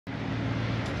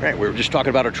All right, we were just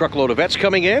talking about a truckload of vets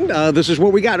coming in. This is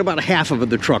what we got. About half of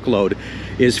the truckload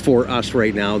is for us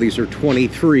right now. These are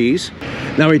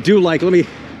 23s. Now I do like, let me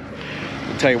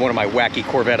tell you one of my wacky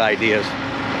Corvette ideas.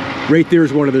 Right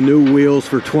there's one of the new wheels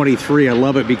for 23. I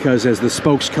love it because as the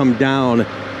spokes come down,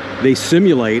 they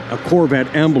simulate a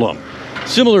Corvette emblem.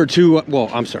 Similar to,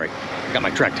 well, I'm sorry, I got my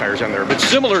track tires on there, but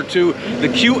similar to the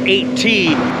Q8T.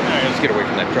 All right, let's get away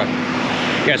from that truck.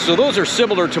 Yeah, so those are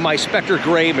similar to my Spectre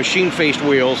Gray machine-faced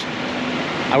wheels.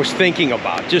 I was thinking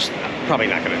about, just probably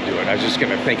not going to do it. I was just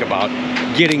going to think about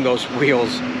getting those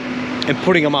wheels and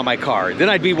putting them on my car. Then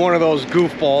I'd be one of those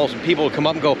goofballs and people would come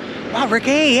up and go, wow, Rick,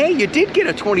 hey, you did get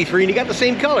a 23 and you got the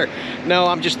same color. No,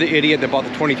 I'm just the idiot that bought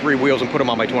the 23 wheels and put them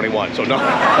on my 21, so no.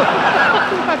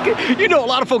 You know, a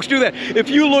lot of folks do that. If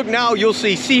you look now, you'll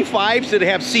see C5s that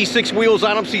have C6 wheels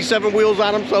on them, C7 wheels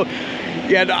on them, so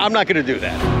yeah, no, I'm not going to do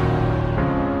that.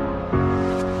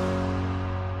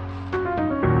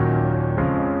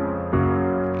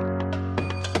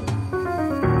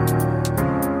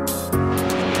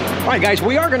 All right, guys,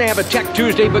 we are going to have a Tech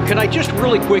Tuesday, but can I just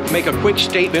really quick make a quick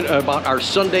statement about our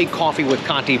Sunday Coffee with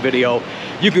Conti video?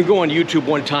 You can go on YouTube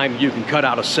one time, you can cut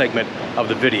out a segment of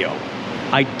the video.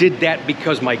 I did that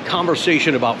because my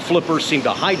conversation about flippers seemed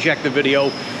to hijack the video,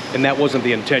 and that wasn't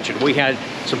the intention. We had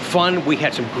some fun, we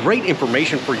had some great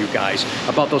information for you guys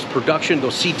about those production,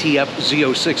 those CTF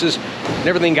Z06s, and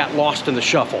everything got lost in the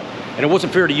shuffle. And it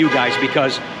wasn't fair to you guys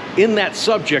because in that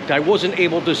subject, I wasn't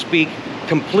able to speak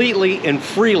completely and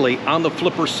freely on the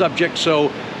flipper subject, so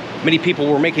many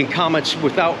people were making comments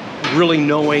without really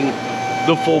knowing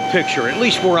the full picture, at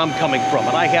least where I'm coming from,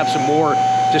 and I have some more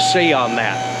to say on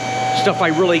that. Stuff I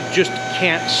really just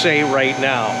can't say right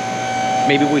now.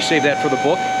 Maybe we save that for the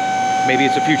book, maybe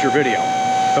it's a future video,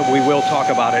 but we will talk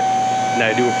about it, and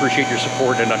I do appreciate your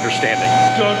support and understanding.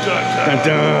 Dun, dun, dun. Dun,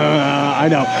 dun. I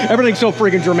know, everything's so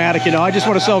freaking dramatic, you know, I just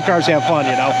want to sell cars, have fun,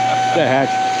 you know, the heck.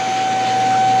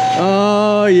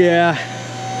 Oh, yeah.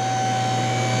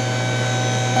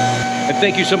 And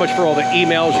thank you so much for all the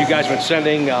emails you guys have been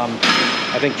sending.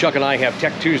 I think Chuck and I have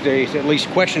Tech Tuesdays, at least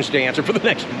questions to answer for the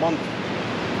next month.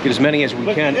 Get as many as we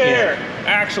can. There,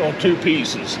 axle 2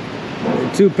 pieces.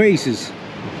 2 pieces.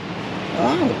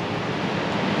 Oh.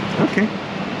 Okay.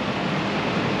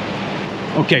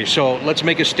 Okay, so let's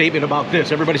make a statement about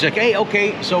this. Everybody's like, hey,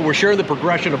 okay, so we're sharing the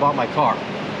progression about my car.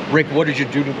 Rick, what did you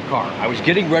do to the car? I was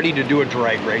getting ready to do a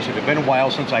drag race. It had been a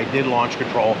while since I did launch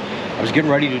control. I was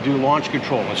getting ready to do launch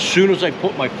control. As soon as I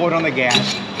put my foot on the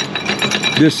gas,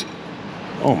 this,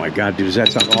 oh my God, dude, does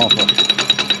that sound awful?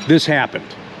 This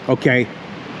happened, okay?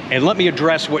 And let me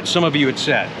address what some of you had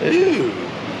said. Ew.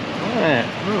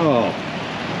 Oh.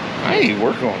 I ain't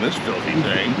working on this filthy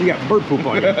thing. You got bird poop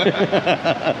on you.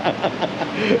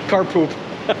 Car poop.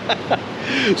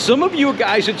 Some of you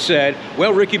guys had said,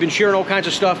 well, Rick, you've been sharing all kinds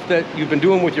of stuff that you've been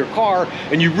doing with your car,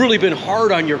 and you've really been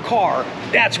hard on your car.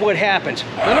 That's what happens.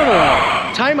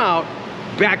 No. Time out,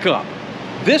 back up.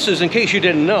 This is, in case you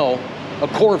didn't know, a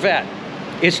Corvette.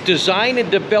 It's designed and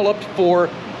developed for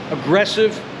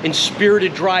aggressive and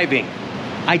spirited driving.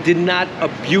 I did not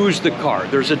abuse the car.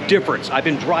 There's a difference. I've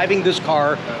been driving this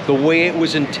car the way it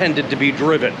was intended to be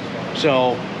driven.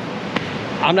 So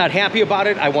I'm not happy about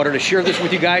it. I wanted to share this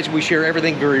with you guys. We share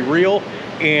everything very real,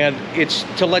 and it's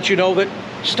to let you know that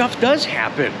stuff does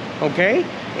happen, okay?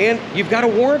 And you've got a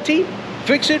warranty,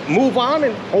 fix it, move on,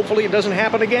 and hopefully it doesn't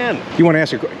happen again. You want to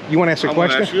ask a question? I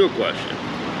want to ask you a question.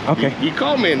 Okay. You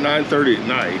called me at 9:30 at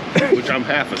night, which I'm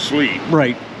half asleep.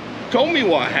 Right. Told me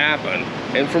what happened,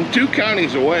 and from 2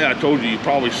 counties away, I told you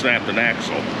probably snapped an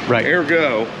axle. Right.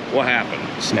 Ergo, what happened?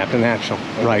 Snapped an axle.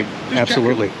 Right.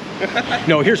 Absolutely.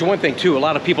 No, here's one thing too. A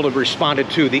lot of people have responded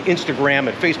to the Instagram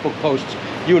and Facebook posts.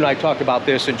 You and I talked about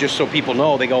this, and just so people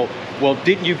know, they go, well,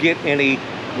 didn't you get any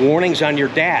warnings on your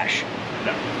dash?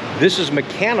 No. This is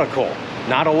mechanical,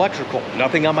 not electrical.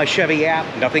 Nothing on my Chevy app,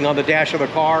 nothing on the dash of the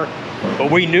car, but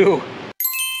we knew.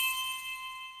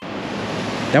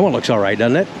 That one looks all right,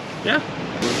 doesn't it? Yeah.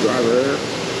 Driver error.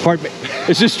 Pardon me.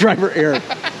 Is this driver error?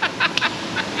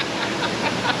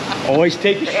 Always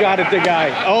take the shot at the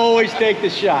guy. Always take the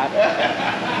shot.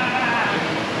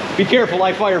 Be careful,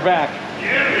 I fire back.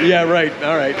 Yeah, right.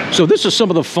 All right. So this is some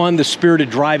of the fun, the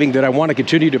spirited driving that I want to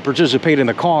continue to participate in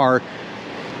the car.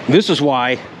 This is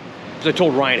why, as I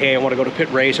told Ryan, hey, I want to go to pit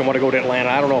race. I want to go to Atlanta.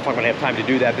 I don't know if I'm going to have time to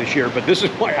do that this year, but this is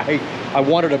why I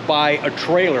wanted to buy a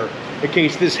trailer in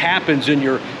case this happens and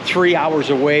you're 3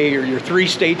 hours away or you're 3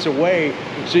 states away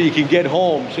so you can get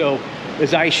home. So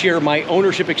as I share my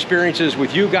ownership experiences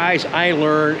with you guys, I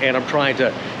learn, and I'm trying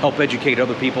to help educate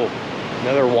other people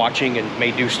that are watching and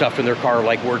may do stuff in their car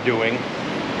like we're doing.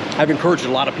 I've encouraged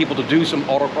a lot of people to do some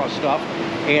autocross stuff,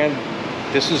 and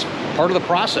this is part of the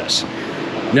process.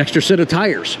 An extra set of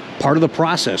tires, part of the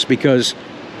process, because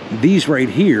these right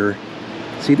here,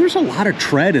 see, there's a lot of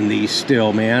tread in these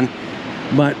still, man.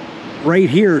 But right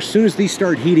here, as soon as these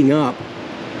start heating up,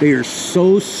 they are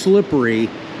so slippery.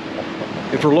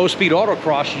 And for low-speed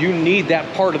autocross, you need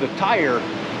that part of the tire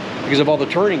because of all the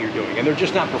turning you're doing, and they're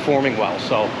just not performing well.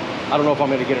 So I don't know if I'm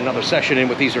going to get another session in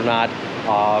with these or not.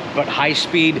 But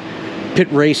high-speed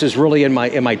pit race is really in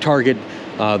my target.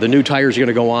 The new tires are going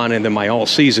to go on, and then my all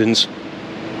seasons.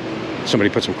 Somebody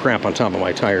put some crap on top of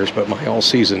my tires, but my all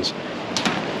seasons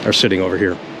are sitting over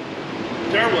here.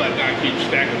 Terrible that guy keeps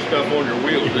stacking stuff on your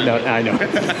wheels, isn't No, it? I know.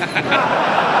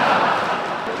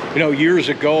 You know, years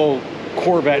ago,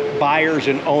 Corvette buyers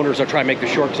and owners, I'll try and make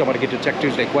this short because I want to get to Tech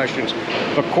Tuesday questions,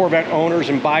 but Corvette owners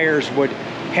and buyers would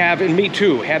have, and me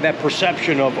too, had that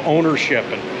perception of ownership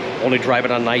and only drive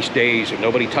it on nice days and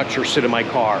nobody touch or sit in my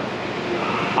car.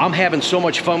 I'm having so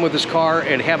much fun with this car,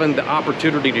 and having the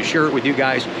opportunity to share it with you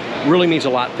guys really means a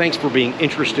lot. Thanks for being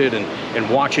interested and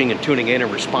watching and tuning in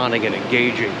and responding and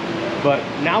engaging. But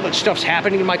now that stuff's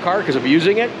happening in my car because I'm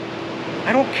using it,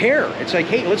 I don't care. It's like,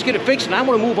 hey, let's get it fixed, and I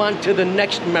want to move on to the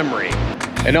next memory.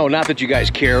 And no, not that you guys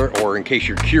care, or in case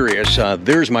you're curious,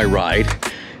 there's my ride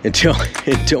until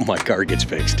my car gets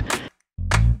fixed.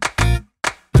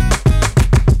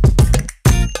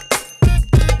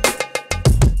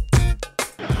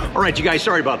 All right, you guys,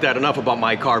 sorry about that. Enough about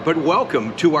my car, but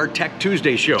welcome to our Tech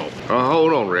Tuesday show.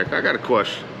 Hold on, Rick. I got a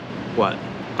question. What?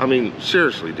 I mean,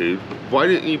 seriously, dude. Why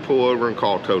didn't you pull over and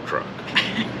call a tow truck?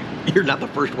 You're not the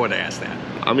first one to ask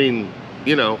that. I mean,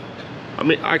 you know,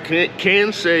 I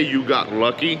can say you got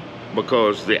lucky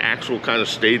because the axle kind of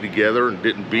stayed together and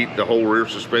didn't beat the whole rear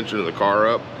suspension of the car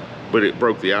up, but it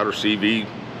broke the outer CV.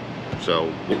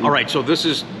 So. All right, so this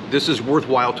is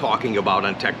worthwhile talking about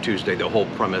on Tech Tuesday, the whole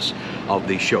premise of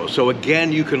the show. So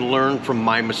again, you can learn from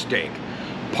my mistake.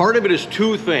 Part of it is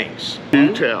two things.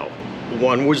 Do tell.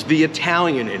 One was the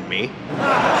Italian in me.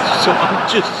 So I'm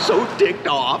just so ticked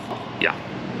off. Yeah.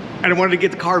 And I wanted to get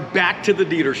the car back to the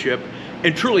dealership.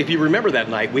 And truly, if you remember that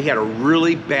night, we had a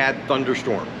really bad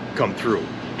thunderstorm come through.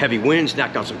 Heavy winds,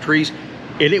 knocked down some trees,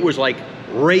 and it was like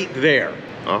right there.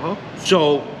 Uh-huh.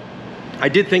 So I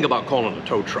did think about calling a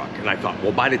tow truck, and I thought,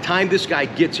 well, by the time this guy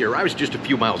gets here, I was just a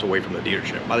few miles away from the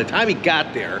dealership. By the time he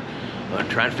got there, I'm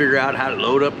trying to figure out how to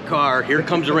load up the car. Here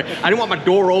comes the rain. I didn't want my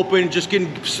door open, just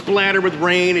getting splattered with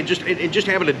rain and just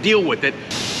having to deal with it.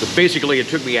 But basically, it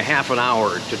took me a half an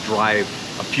hour to drive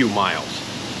a few miles.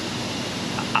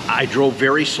 I drove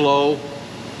very slow.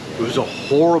 It was a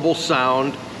horrible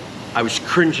sound. I was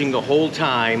cringing the whole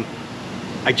time.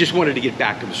 I just wanted to get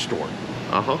back to the store.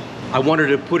 Uh-huh. I wanted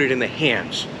to put it in the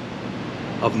hands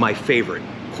of my favorite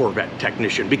Corvette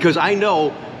technician, because I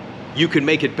know you can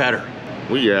make it better.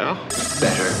 Well, yeah.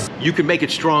 Better. You can make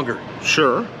it stronger.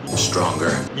 Sure.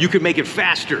 Stronger. You can make it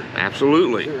faster.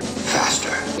 Absolutely. Faster.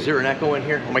 Is there an echo in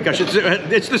here? Oh my gosh, it's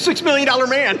the $6 million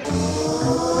man.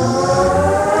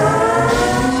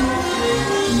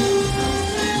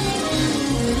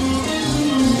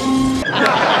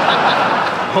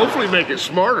 Hopefully make it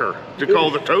smarter to call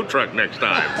the tow truck next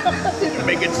time. To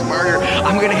make it smarter,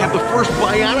 I'm gonna have the first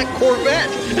bionic Corvette.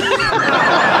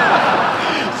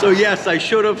 So yes, I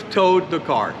should have towed the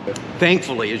car.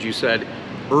 Thankfully, as you said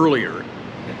earlier,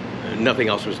 nothing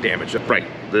else was damaged. Right.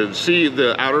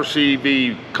 The outer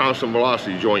CV constant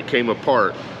velocity joint came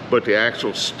apart, but the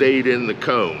axle stayed in the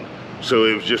cone. So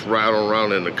it was just rattling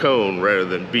around in the cone rather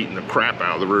than beating the crap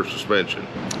out of the rear suspension.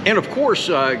 And of course,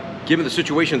 given the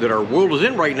situation that our world is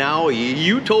in right now,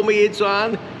 you told me it's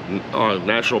on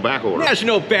National back order.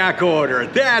 National back order.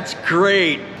 That's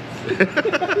great.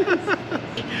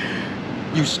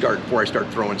 You start before I start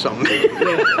throwing something.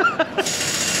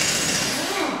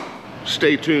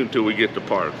 Stay tuned till we get to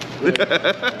part.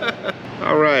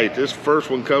 All right, this first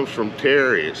one comes from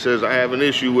Terry. It says, I have an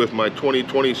issue with my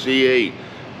 2020 C8.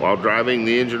 While driving,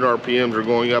 the engine RPMs are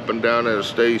going up and down at a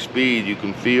steady speed. You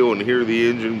can feel and hear the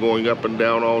engine going up and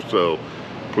down also.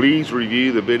 Please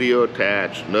review the video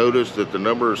attached. Notice that the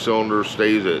number of cylinders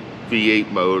stays at V8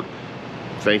 mode.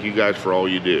 Thank you guys for all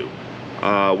you do.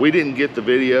 We didn't get the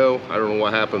video. I don't know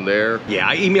what happened there. Yeah,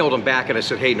 I emailed him back and I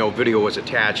said, hey, no video was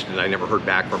attached, and I never heard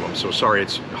back from him. So sorry,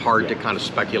 it's hard to kind of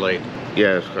speculate.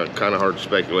 Yeah, it's kind of hard to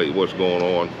speculate what's going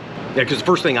on. Yeah, because the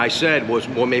first thing I said was,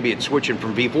 well, maybe it's switching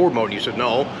from V4 mode. And you said,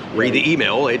 no, read the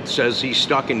email. It says he's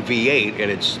stuck in V8,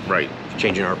 and it's right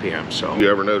changing RPM. So you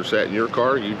ever notice that in your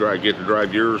car? You get to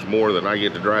drive yours more than I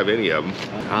get to drive any of them.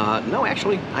 No,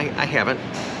 actually, I haven't.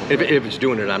 If it's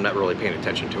doing it, I'm not really paying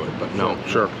attention to it, but no.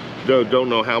 Sure. Don't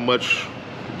know how much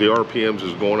the RPMs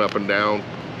is going up and down.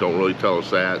 Don't really tell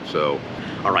us that, so.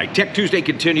 All right, Tech Tuesday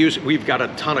continues. We've got a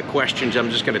ton of questions. I'm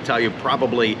just going to tell you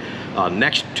probably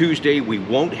next Tuesday we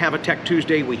won't have a Tech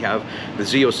Tuesday. We have the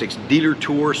Z06 dealer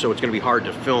tour, so it's going to be hard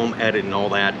to film, edit, and all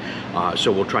that.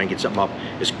 So we'll try and get something up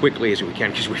as quickly as we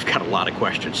can because we've got a lot of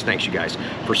questions. Thanks, you guys,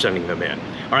 for sending them in.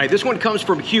 All right, this one comes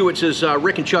from Hugh. It says,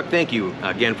 Rick and Chuck, thank you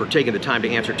again for taking the time to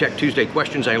answer Tech Tuesday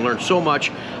questions. I learned so much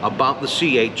about the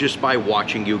C8 just by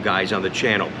watching you guys on the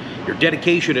channel. Your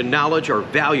dedication and knowledge are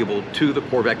valuable to the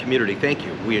Corvette community. Thank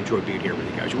you. We enjoy being here with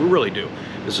you guys. We really do.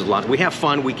 This is a lot. We have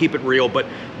fun. We keep it real, but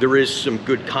there is some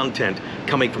good content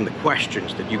coming from the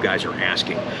questions that you guys are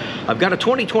asking. I've got a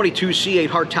 2022 C8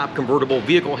 hardtop convertible.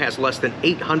 Vehicle has less than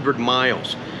 800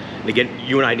 miles. And again,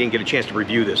 you and I didn't get a chance to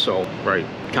review this, so right,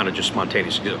 kind of just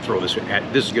spontaneously going to throw this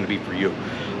at. This is going to be for you.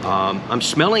 I'm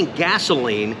smelling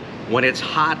gasoline when it's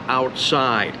hot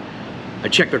outside. I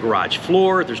checked the garage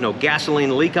floor. There's no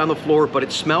gasoline leak on the floor, but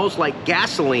it smells like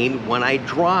gasoline when I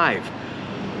drive.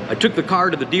 I took the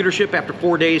car to the dealership. After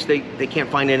 4 days, they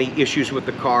can't find any issues with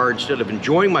the car. Instead of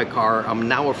enjoying my car, I'm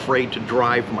now afraid to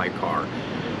drive my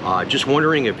car. Just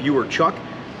wondering if you or Chuck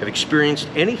have experienced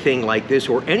anything like this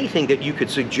or anything that you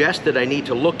could suggest that I need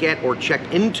to look at or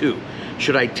check into.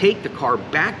 Should I take the car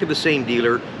back to the same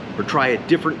dealer or try a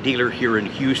different dealer here in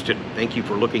Houston? Thank you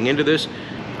for looking into this.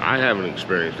 I haven't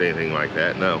experienced anything like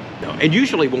that, no. And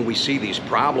usually when we see these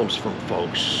problems from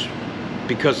folks,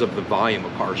 because of the volume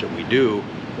of cars that we do,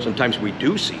 sometimes we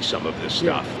do see some of this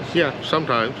stuff. Yeah,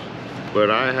 sometimes. But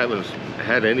I haven't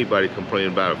had anybody complain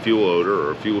about a fuel odor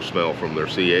or a fuel smell from their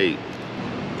C8.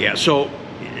 Yeah, so,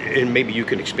 and maybe you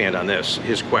can expand on this.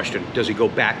 His question, does he go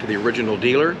back to the original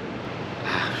dealer?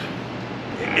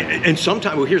 And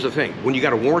sometimes, well, here's the thing. When you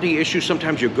got a warranty issue,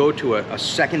 sometimes you go to a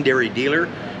secondary dealer,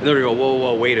 and they're going to go,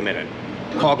 whoa, wait a minute.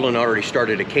 COUGHLIN already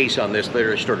started a case on this. They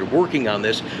already started working on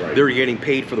this. Right. They're getting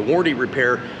paid for the warranty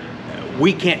repair.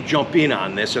 We can't jump in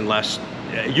on this unless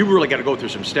you really got to go through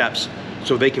some steps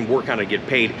so they can work on it and get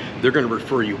paid. They're going to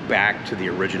refer you back to the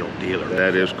original dealer.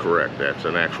 That is correct. That's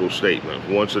an actual statement.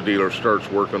 Once a dealer starts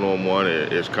working on one,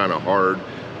 it's kind of hard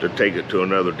to take it to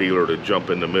another dealer to jump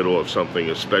in the middle of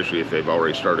something, especially if they've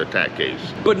already started a TAC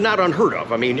case. But not unheard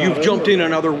of. I mean, you've jumped in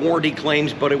on other warranty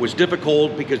claims, but it was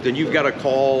difficult because then you've got to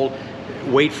call,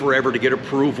 wait forever to get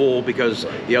approval because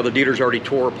the other dealers already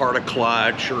tore apart a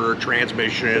clutch or a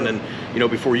transmission, and you know,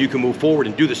 before you can move forward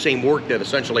and do the same work that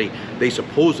essentially they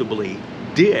supposedly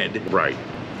did. Right.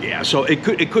 Yeah, so it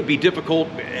could be difficult.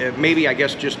 Maybe, I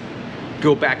guess, just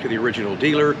go back to the original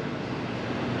dealer,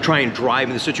 try and drive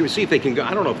in the situation, see if they can go.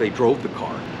 I don't know if they drove the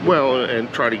car. Well,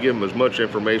 and try to give them as much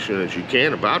information as you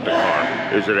can about the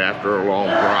car. Is it after a long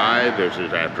drive? Is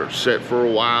it after it's set for a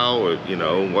while? You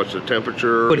know, what's the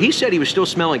temperature? But he said he was still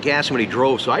smelling gas when he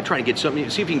drove, so I try to get something,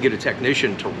 see if you can get a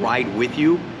technician to ride with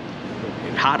you.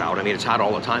 It's hot out. I mean, it's hot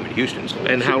all the time in Houston. So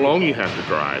and how long you have to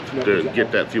drive to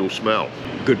get that fuel smell.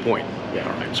 Good point. Yeah.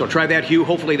 All right. So try that, Hugh.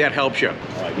 Hopefully that helps you.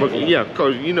 But yeah,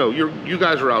 because you know, you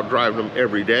guys are out driving them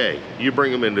every day. You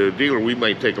bring them into a dealer, we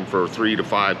may take them for a 3 to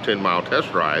 5, 10-mile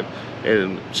test drive,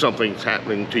 and something's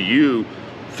happening to you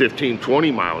 15,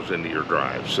 20 miles into your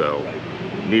drive. So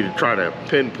you need to try to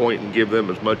pinpoint and give them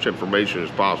as much information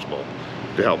as possible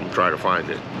to help them try to find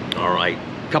it. All right.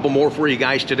 A couple more for you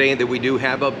guys today, and then we do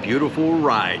have a beautiful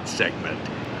ride segment.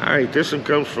 All right, this one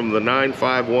comes from the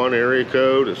 951 area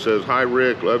code. It says, hi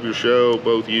Rick, love your show,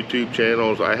 both YouTube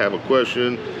channels. I have a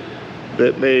question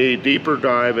that may deeper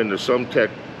dive into some Tech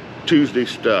Tuesday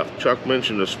stuff. Chuck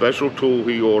mentioned a special tool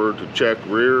he ordered to check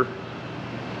to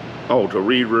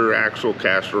read rear axle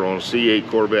caster on C8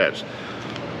 Corvettes.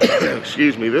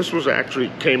 Excuse me, this was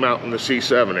actually came out in the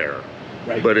C7 era,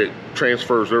 right, but it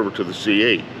transfers over to the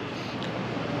C8.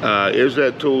 Is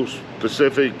that tool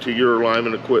specific to your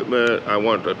alignment equipment? I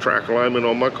want a track alignment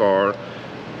on my car.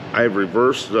 I've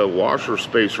reversed the washer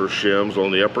spacer shims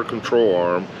on the upper control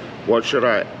arm. What should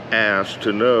I ask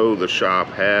to know the shop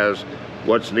has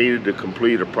what's needed to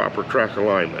complete a proper track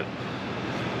alignment?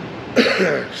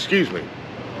 Excuse me.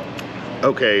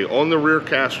 Okay, on the rear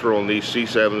caster on these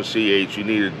C7 and C8s, you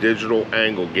need a digital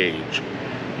angle gauge.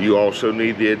 You also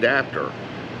need the adapter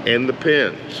and the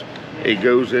pins. It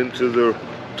goes into the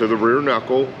rear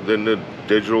knuckle, then the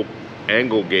digital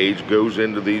angle gauge goes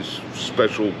into these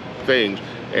special things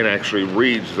and actually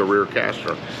reads the rear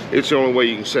caster. It's the only way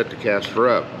you can set the caster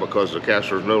up because the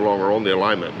caster is no longer on the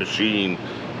alignment machine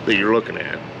that you're looking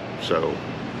at. So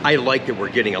I like that we're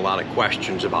getting a lot of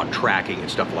questions about tracking and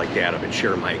stuff like that. I've been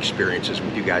sharing my experiences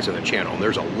with you guys on the channel, and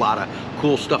there's a lot of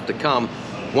cool stuff to come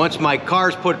once my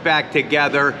car's put back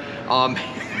together.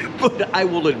 But I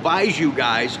will advise you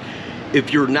guys,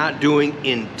 if you're not doing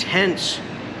intense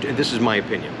and this is my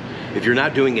opinion, if you're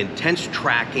not doing intense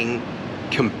tracking,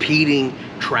 competing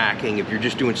tracking, if you're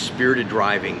just doing spirited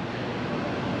driving,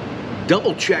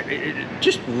 double check,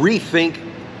 just rethink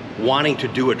wanting to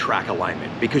do a track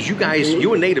alignment, because you guys,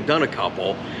 you and Nate have done a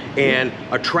couple, and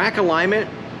a track alignment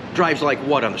drives like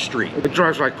what on the street? It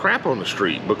drives like crap on the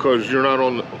street because you're not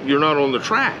on the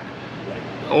track.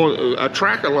 On a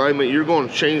track alignment, you're going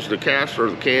to change the caster,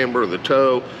 the camber, the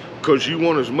toe, because you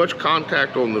want as much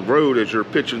contact on the road as you're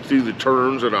pitching through the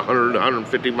turns at 100,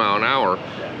 150 mile an hour.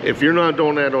 If you're not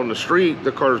doing that on the street,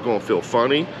 the car's going to feel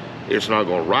funny. It's not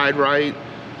going to ride right.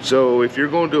 So if you're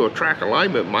going to do a track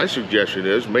alignment, my suggestion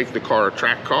is make the car a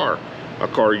track car. A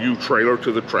car you trailer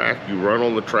to the track, you run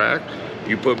on the track,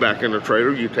 you put back in the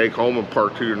trailer, you take home and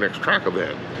park to your next track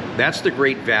event. That's the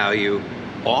great value,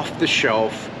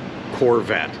 off-the-shelf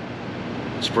Corvette.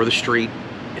 It's for the street,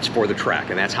 it's for the track,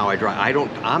 and that's how I drive.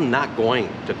 I'm not going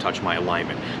to touch my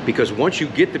alignment, because once you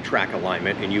get the track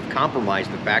alignment and you've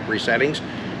compromised the factory settings,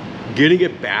 getting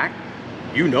it back,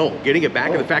 getting it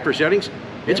back in the factory settings,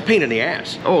 it's a pain in the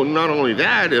ass. Oh, not only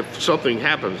that, if something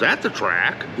happens at the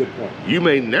track, good point, you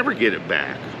may never get it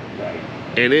back. Right.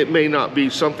 And it may not be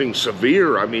something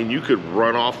severe. I mean, you could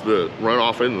run off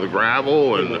into the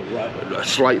gravel and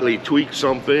slightly tweak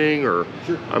something, or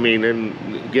I mean,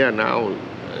 and again now,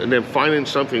 and then finding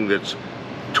something that's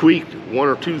tweaked 1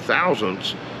 or 2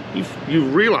 thousandths, you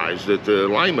realize that the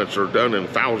alignments are done in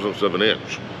thousandths of an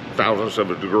inch, thousandths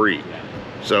of a degree.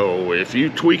 So if you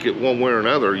tweak it one way or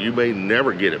another, you may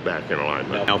never get it back in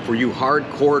alignment. Now, for you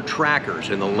hardcore trackers,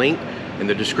 in the link in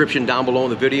the description down below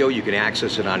in the video, you can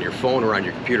access it on your phone or on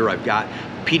your computer. I've got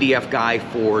PDF guide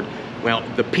for, well,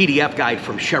 the PDF guide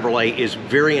from Chevrolet is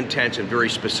very intense and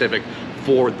very specific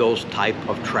for those type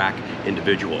of track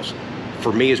individuals.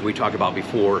 For me, as we talked about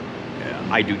before,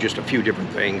 I do just a few different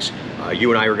things.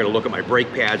 You and I are going to look at my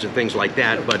brake pads and things like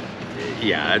that, but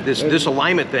yeah, this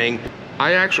alignment thing.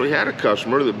 I actually had a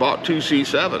customer that bought 2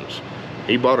 C7s.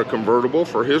 He bought a convertible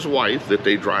for his wife that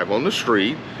they drive on the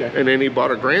street, and then he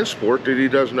bought a Grand Sport that he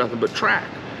does nothing but track.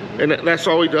 And that's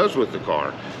all he does with the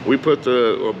car. We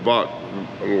bought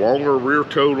longer rear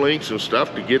toe links and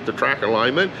stuff to get the track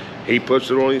alignment. He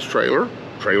puts it on his trailer,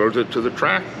 trailers it to the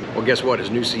track. Well, guess what?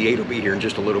 His new C8 will be here in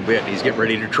just a little bit. He's getting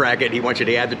ready to track it. He wants you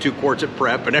to add the 2 quarts of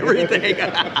prep and everything.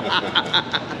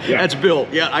 That's Bill.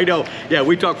 Yeah, I know. Yeah,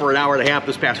 we talked for an hour and a half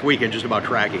this past weekend just about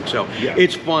tracking. So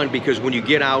it's fun, because when you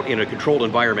get out in a controlled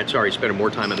environment, sorry, spending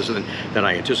more time on this than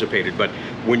I anticipated, but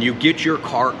when you get your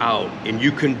car out and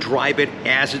you can drive it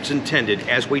as it's intended,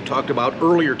 as we talked about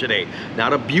earlier today,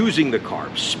 not abusing the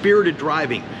car, spirited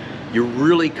driving, you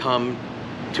really come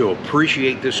to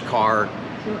appreciate this car.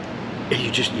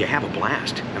 You have a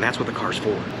blast, and that's what the car's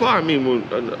for. Well, I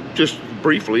mean, just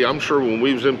briefly, I'm sure when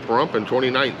we was in Pahrump in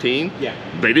 2019,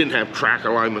 they didn't have track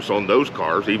alignments on those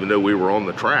cars, even though we were on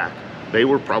the track. They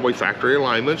were probably factory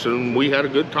alignments, and we had a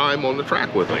good time on the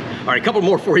track with them. All right, a couple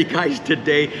more for you guys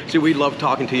today. See, we love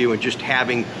talking to you and just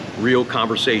having real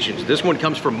conversations. This one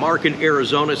comes from Mark in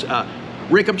Arizona.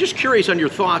 Rick, I'm just curious on your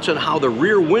thoughts on how the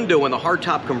rear window in the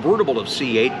hardtop convertible of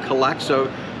C8 collects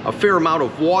a fair amount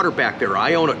of water back there.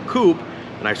 I own a coupe,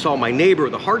 and I saw my neighbor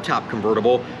with a hardtop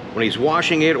convertible, when he's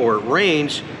washing it or it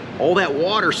rains, all that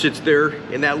water sits there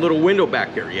in that little window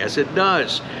back there. Yes, it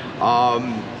does.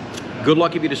 Good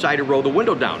luck if you decide to roll the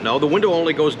window down. No, the window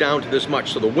only goes down to this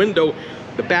much. So the window,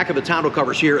 the back of the tonneau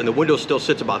cover's here, and the window still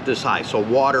sits about this high. So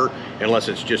water, unless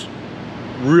it's just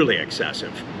really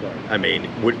excessive, I mean,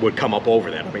 would come up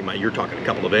over that. I mean, you're talking a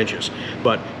couple of inches.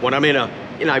 But when I'm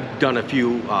I've done a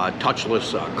few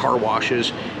touchless car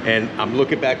washes, and I'm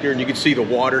looking back there and you can see the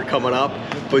water coming up.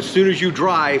 But as soon as you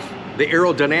drive, the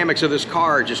aerodynamics of this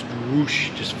car just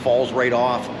whoosh, just falls right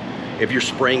off. If you're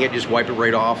spraying it, just wipe it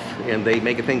right off, and they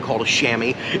make a thing called a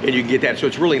chamois, and you can get that. So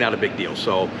it's really not a big deal.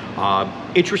 So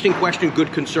interesting question,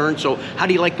 good concern. So how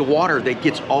do you like the water that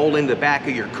gets all in the back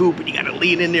of your coupe, and you got to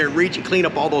lean in there and reach and clean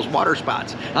up all those water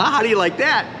spots? How do you like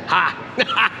that? Ha!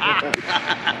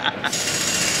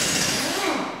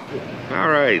 All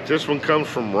right, this one comes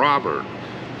from Robert.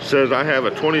 Says, I have a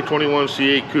 2021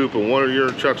 C8 coupe and wanted your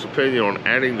and Chuck's opinion on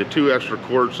adding the 2 extra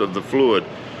quarts of the fluid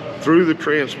through the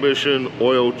transmission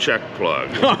oil check plug.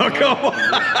 Oh, come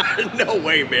on. No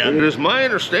way, man. It is my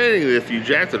understanding that if you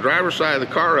jack the driver's side of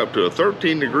the car up to a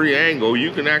 13-degree angle,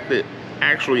 you can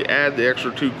actually add the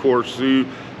extra 2 quarts through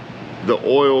the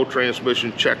oil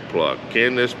transmission check plug.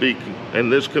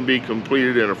 This can be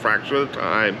completed in a fraction of the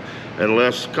time and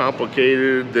less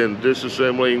complicated than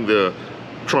disassembling the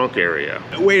trunk area.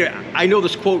 Wait, I know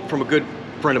this quote from a good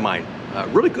friend of mine.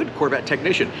 really good Corvette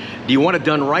technician. Do you want it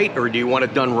done right, or do you want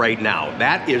it done right now?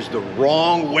 That is the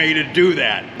wrong way to do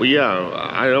that. Well, yeah,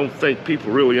 I don't think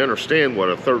people really understand what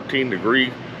a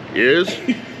 13-degree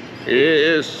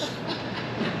is.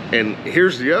 And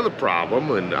here's the other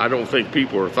problem, and I don't think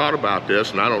people have thought about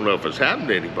this, and I don't know if it's happened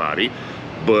to anybody,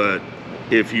 but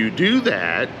if you do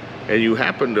that and you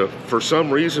happen to, for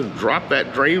some reason, drop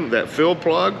that drain, that fill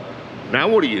plug, now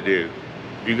what do?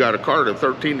 You got a car at a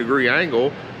 13-degree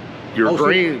angle, your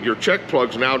drain, your check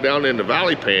plug's now down in the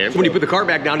valley pan. So when you put the car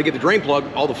back down to get the drain plug,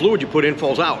 all the fluid you put in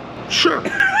falls out. Sure.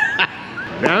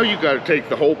 Now you got to take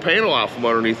the whole panel off from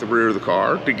underneath the rear of the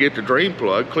car to get the drain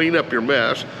plug, clean up your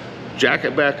mess, jack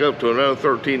it back up to another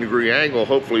 13-degree angle,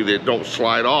 hopefully they don't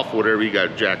slide off whatever you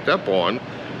got jacked up on.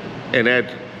 And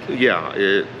that,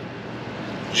 yeah,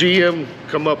 GM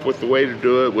come up with the way to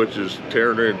do it, which is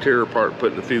tearing the interior apart,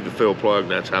 putting it through the fill plug,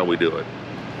 and that's how we do it.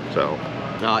 So.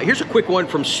 Here's a quick one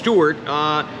from Stuart.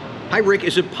 Hi Rick,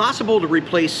 is it possible to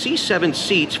replace C7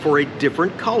 seats for a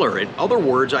different color? In other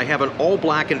words, I have an all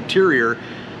black interior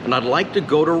and I'd like to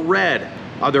go to red.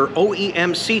 Are there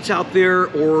OEM seats out there,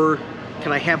 or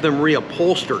can I have them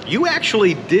reupholstered? You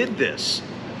actually did this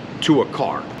to a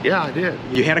car. Yeah, I did.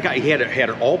 You had a guy, he had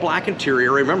an all black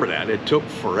interior, I remember that. It took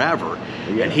forever.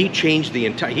 Yeah. And he changed the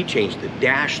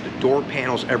dash, the door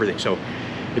panels, everything. So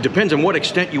it depends on what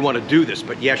extent you want to do this,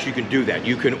 but yes, you can do that.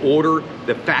 You can order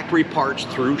the factory parts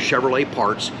through Chevrolet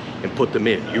Parts and put them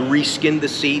in. You reskin the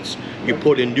seats, you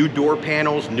put in new door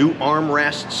panels, new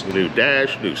armrests. New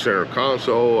dash, new center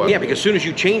console. Yeah, because as soon as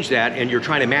you change that and you're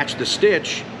trying to match the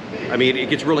stitch, I mean, it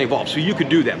gets really involved. So you can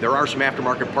do that. There are some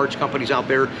aftermarket parts companies out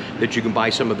there that you can buy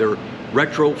some of their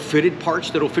retro-fitted parts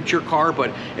that'll fit your car,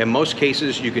 but in most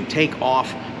cases, you can take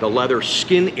off the leather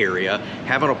skin area,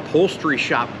 have an upholstery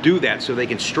shop do that so they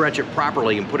can stretch it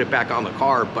properly and put it back on the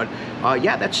car. But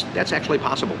yeah, that's actually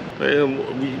possible.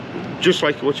 Just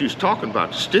like what you was talking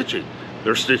about, stitching.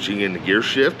 They're stitching in the gear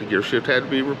shift. The gear shift had to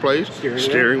be replaced.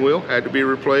 Steering wheel had to be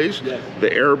replaced. Yes. The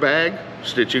airbag,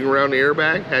 stitching around the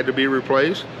airbag had to be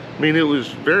replaced. I mean, it was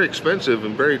very expensive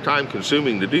and very time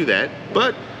consuming to do that,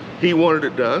 but he wanted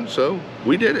it done, so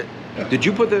we did it. Did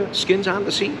you put the skins on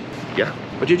the seat? Yeah.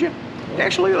 Oh, did you? They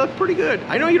actually look pretty good.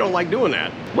 I know you don't like doing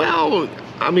that. Well,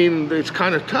 I mean, it's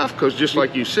kind of tough because just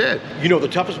like you said. You know the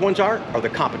toughest ones are the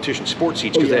competition sport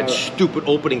seats, because that stupid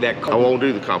opening that car. I won't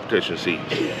do the competition seats.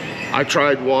 I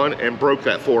tried one and broke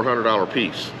that $400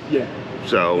 piece. Yeah.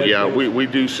 So yeah, we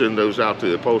do send those out to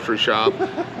the upholstery shop.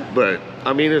 But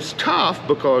I mean, it's tough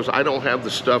because I don't have the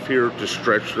stuff here to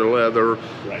stretch the leather.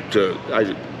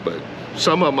 Right. But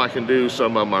some of them I can do,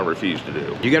 some of them I refuse to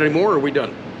do. You got any more, or are we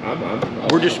done?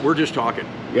 We're just talking.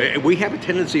 Yeah. We have a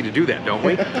tendency to do that, don't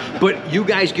we? But you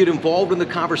guys get involved in the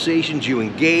conversations, you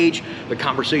engage. The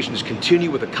conversations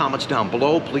continue with the comments down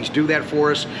below. Please do that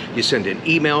for us. You send in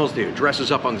emails, the address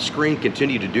is up on the screen.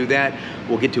 Continue to do that.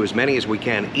 We'll get to as many as we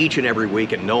can each and every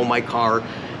week. And no, my car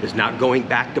is not going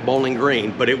back to Bowling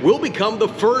Green, but it will become the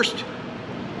first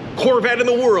Corvette in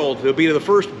the world. It'll be the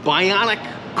first bionic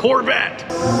Corvette.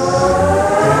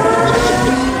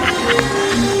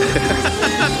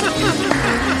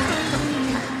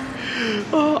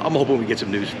 I'm hoping we get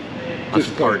some news on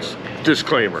some parts.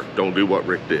 Disclaimer, don't do what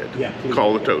Rick did. Yeah,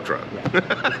 call the tow truck.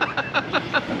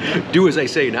 Do as I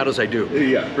say, not as I do.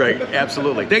 Yeah. Right,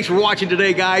 absolutely. Thanks for watching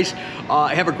today, guys.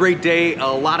 Have a great day. A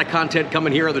lot of content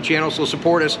coming here on the channel, so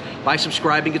support us by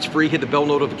subscribing. It's free. Hit the bell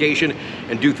notification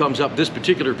and do thumbs up this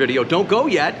particular video. Don't go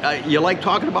yet. You like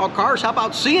talking about cars? How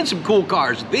about seeing some cool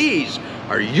cars? These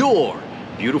are your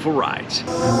beautiful rides.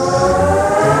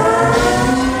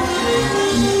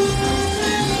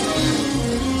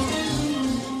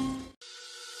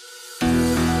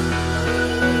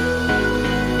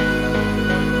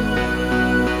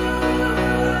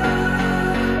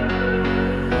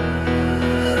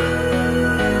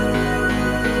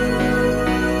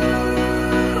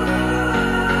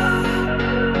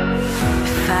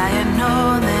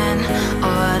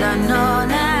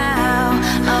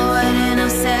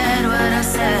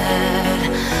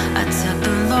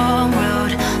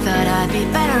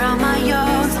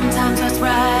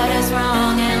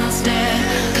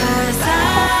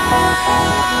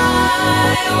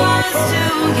 I was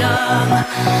too young,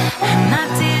 and I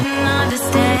didn't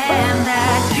understand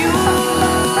that you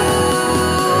were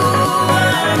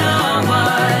the one.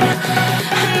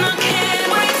 I can't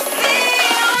wait, I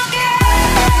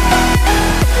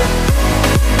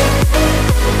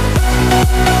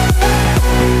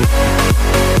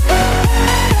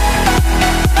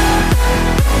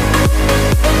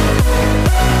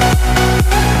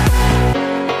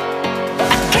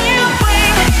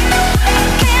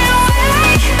can't wait,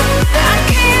 I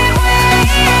can't wait.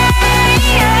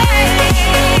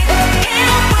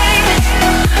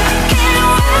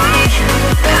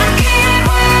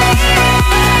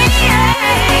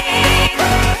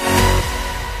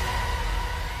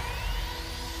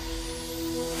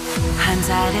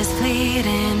 inside is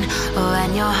bleeding, oh,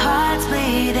 and your heart's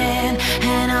bleeding,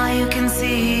 and all you can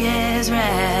see is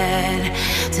red,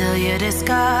 till you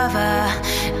discover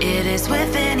it is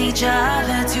within each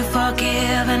other to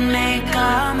forgive and make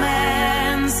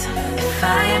amends. If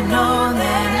I had known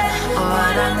then, or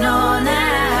what I know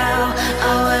now,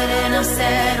 I wouldn't have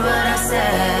said what I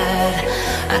said.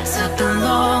 I took the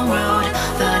long road,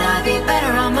 thought I'd be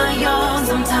better on my own.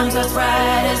 Sometimes what's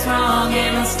right is wrong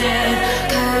instead,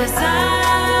 'cause I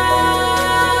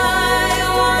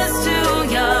was too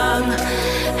young,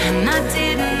 and I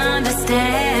didn't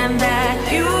understand that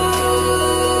you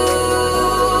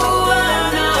were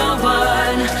the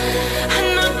one.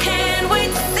 And I can't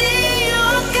wait to see you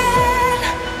again.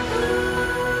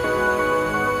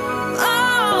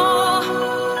 Oh,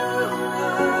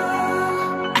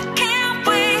 I can't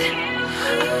wait,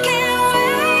 I can't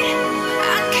wait,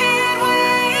 I can't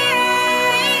wait,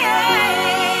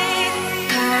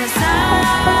 'cause I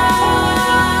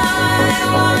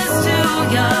was too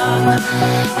young,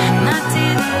 and I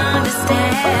didn't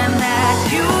understand that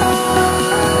you